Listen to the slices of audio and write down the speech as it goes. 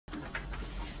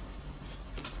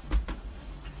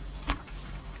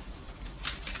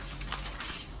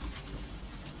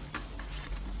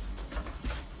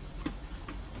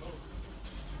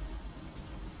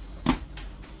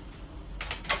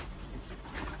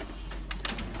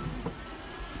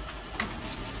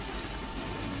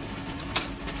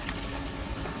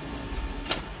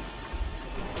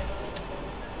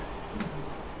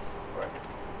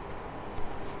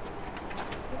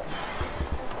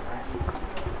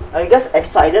Are you guys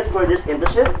excited for this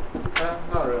internship?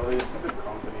 Not really. It's a good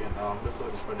company and just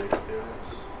looking for the experience.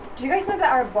 Do you guys know that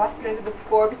our boss created the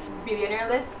Forbes billionaire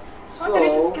list? One of the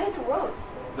richest guy in the world.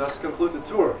 Thus concludes the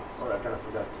tour. Sorry, I kind of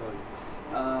forgot to tell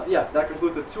you. Yeah, that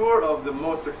concludes the tour of the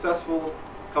most successful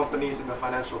companies in the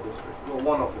financial district. Well,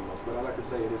 one of the most, but I like to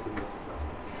say it is the most successful.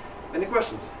 Any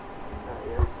questions?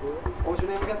 Yes, sir. What was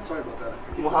your name again? Sorry about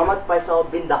that. Muhammad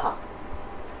Faisal bin Dahak.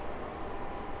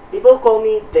 People call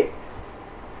me Dick.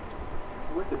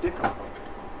 Where'd the dick come from?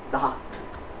 Dahak.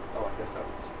 Oh, I guess that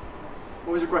was.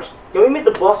 What was your question? Can we meet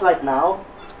the boss right now?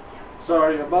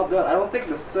 Sorry about that. I don't think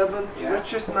the 7th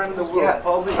richest man in the world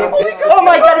probably. Oh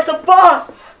my God, it's the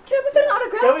boss! Can I put an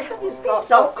autograph? Can we have this please?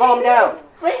 Stop, calm down.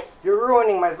 Please. You're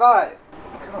ruining my vibe.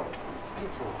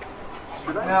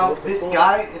 Now, this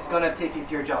guy is gonna take you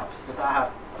to your jobs because I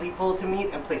have people to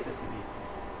meet and places to be.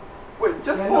 Wait,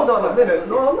 just hold on a minute.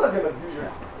 No, I'm not gonna do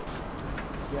that.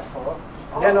 Yeah, hello?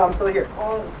 Yeah, no, I'm still here.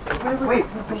 Wait,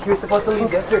 you were supposed to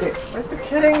leave yesterday. Are you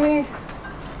kidding me?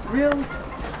 Really?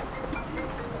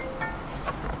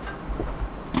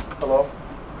 Hello?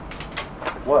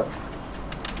 What?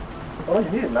 Oh, you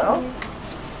need it now?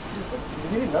 You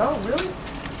need it now? Really?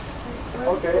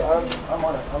 Okay, I'm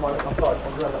on it. I'm sorry.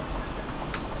 I'll do that.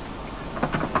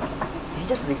 Did you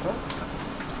just leave us?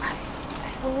 I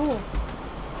don't know.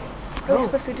 What are we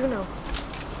supposed to do now?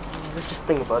 Let's just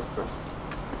think about it first.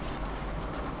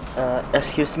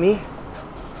 Excuse me?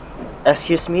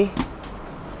 Excuse me?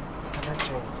 Stop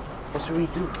answering. What should we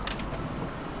do?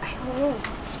 I don't know.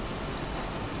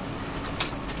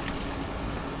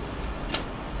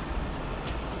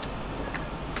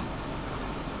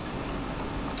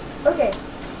 Okay,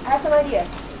 I have some idea.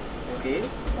 Okay.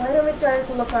 Why don't we try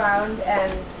to look around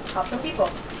and help some people?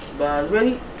 But we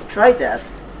already tried that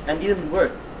and it didn't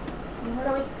work. Why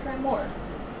don't we try more?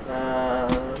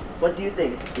 What do you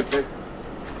think, Richard?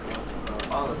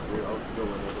 Honestly, I'll go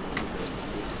whenever.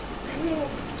 I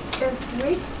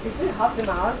mean, if we help them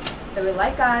out, they will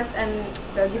like us and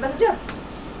they'll give us a job.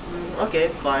 Okay,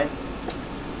 fine.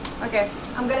 Okay,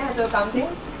 I'm gonna head to accounting.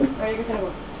 Where are you guys gonna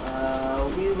go?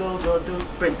 We will go to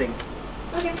printing.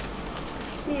 Okay.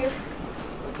 See you.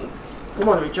 Okay. Come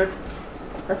on, Richard.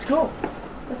 Let's go.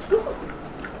 Let's go.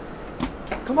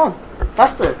 Come on,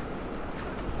 faster.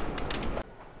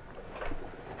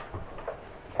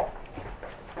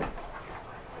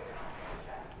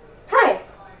 Hi.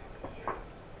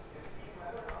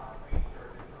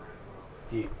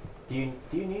 Do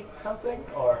you need something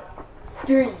or?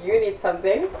 Do you need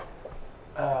something?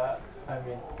 I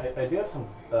mean, I do have some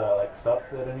like stuff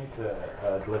that I need to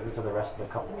deliver to the rest of the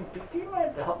company. Do you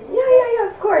mind helping me? Yeah,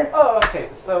 of course. Oh, okay.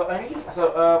 So I need you.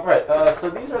 So right. So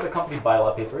these are the company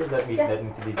bylaw papers that need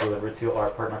to be delivered to our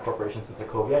partner corporations in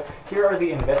Sokovia. Here are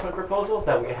the investment proposals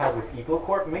that we have with Vickall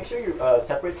Corp. Make sure you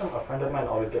separate them. A friend of mine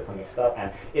always gets them mixed up,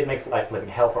 and it makes life living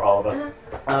hell for all of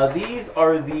us. These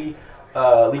are the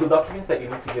legal documents that you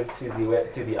need to give to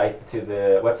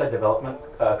the website development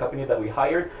company that we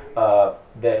hired.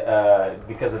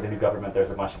 Because of the new government,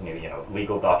 there's a bunch of new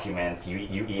legal documents,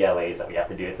 UELAs that we have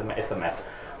to do. It's a mess.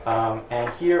 And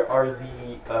here are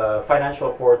the financial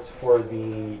reports for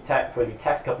the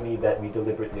tax company that we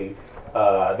deliberately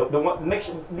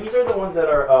these are the ones that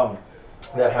are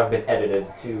that have been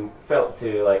edited to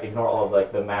ignore all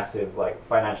of the massive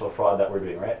financial fraud that we're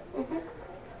doing, right? Mm-hmm.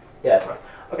 Yeah, that's right.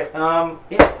 Okay,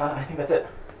 I think that's it.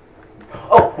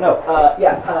 Oh, no,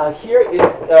 here is,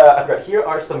 I forgot, here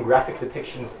are some graphic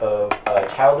depictions of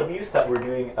child abuse that we're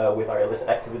doing with our illicit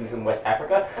activities in West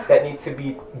Africa that need to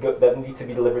be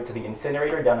delivered to the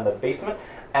incinerator down in the basement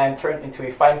and turned into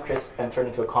a fine crisp and turned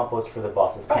into a compost for the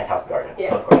boss's penthouse garden.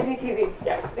 Yeah, of course. easy peasy.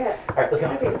 Yeah. All right, let's go.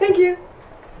 Okay, thank you.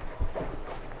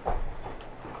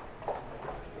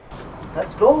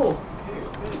 Let's go.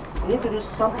 We need to do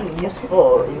something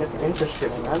useful in this internship,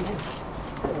 man.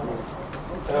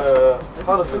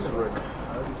 How does this work?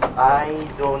 I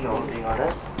don't know, being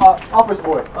honest. Office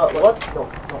boy. What? No.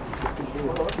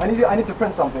 I need to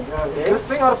print something. Okay. Is this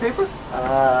thing out of paper?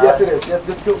 Yes, it is. Yes,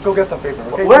 just go get some paper.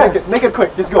 Okay. Where? Make it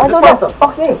quick. Just go. Just find some.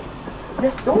 Okay.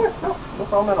 Yeah. Don't worry. No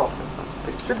problem at all.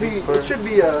 It should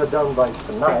be done by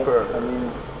tonight. I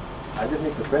mean, I just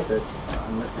need to print it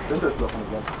unless the printer's broken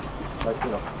again. Like, the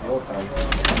old time.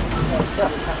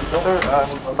 Sir,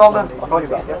 it's all done. I'll call you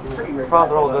back. Yeah. Files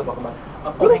are all done.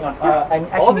 Hang on. I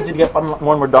actually need you to get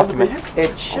one more document.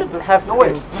 It shouldn't have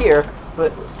been here,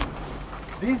 but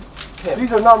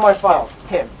these are not my files.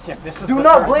 Tim, this is. Do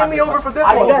not blame me over for this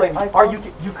one.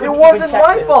 You It wasn't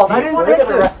my fault. I didn't print get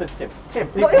this. arrested,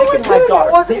 Tim, they've taken my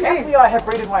daughter. The FBI have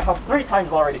raided my house 3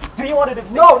 times already. Do you want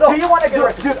to? No. Do you want to get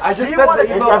arrested? Dude, I just said that.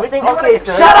 Is everything okay,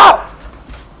 sir? Shut up!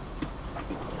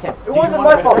 10. It wasn't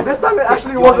my fault. This time it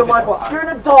actually wasn't my fault. You're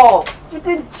an adult. You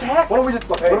didn't check. Why don't we just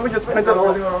print it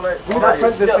all? We need to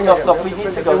print this thing Look, again. we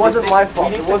need to go. It wasn't my fault.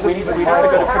 We It need wasn't. to go to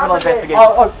criminal investigation.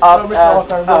 No, Mr.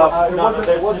 Altar, no, it wasn't.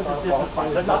 It wasn't my This is fault.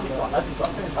 fine. There's nothing wrong. Nothing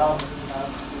wrong.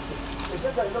 It's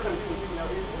just that look at you.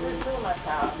 It's still my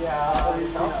town. Yeah. Too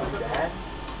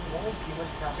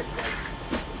much traffic there.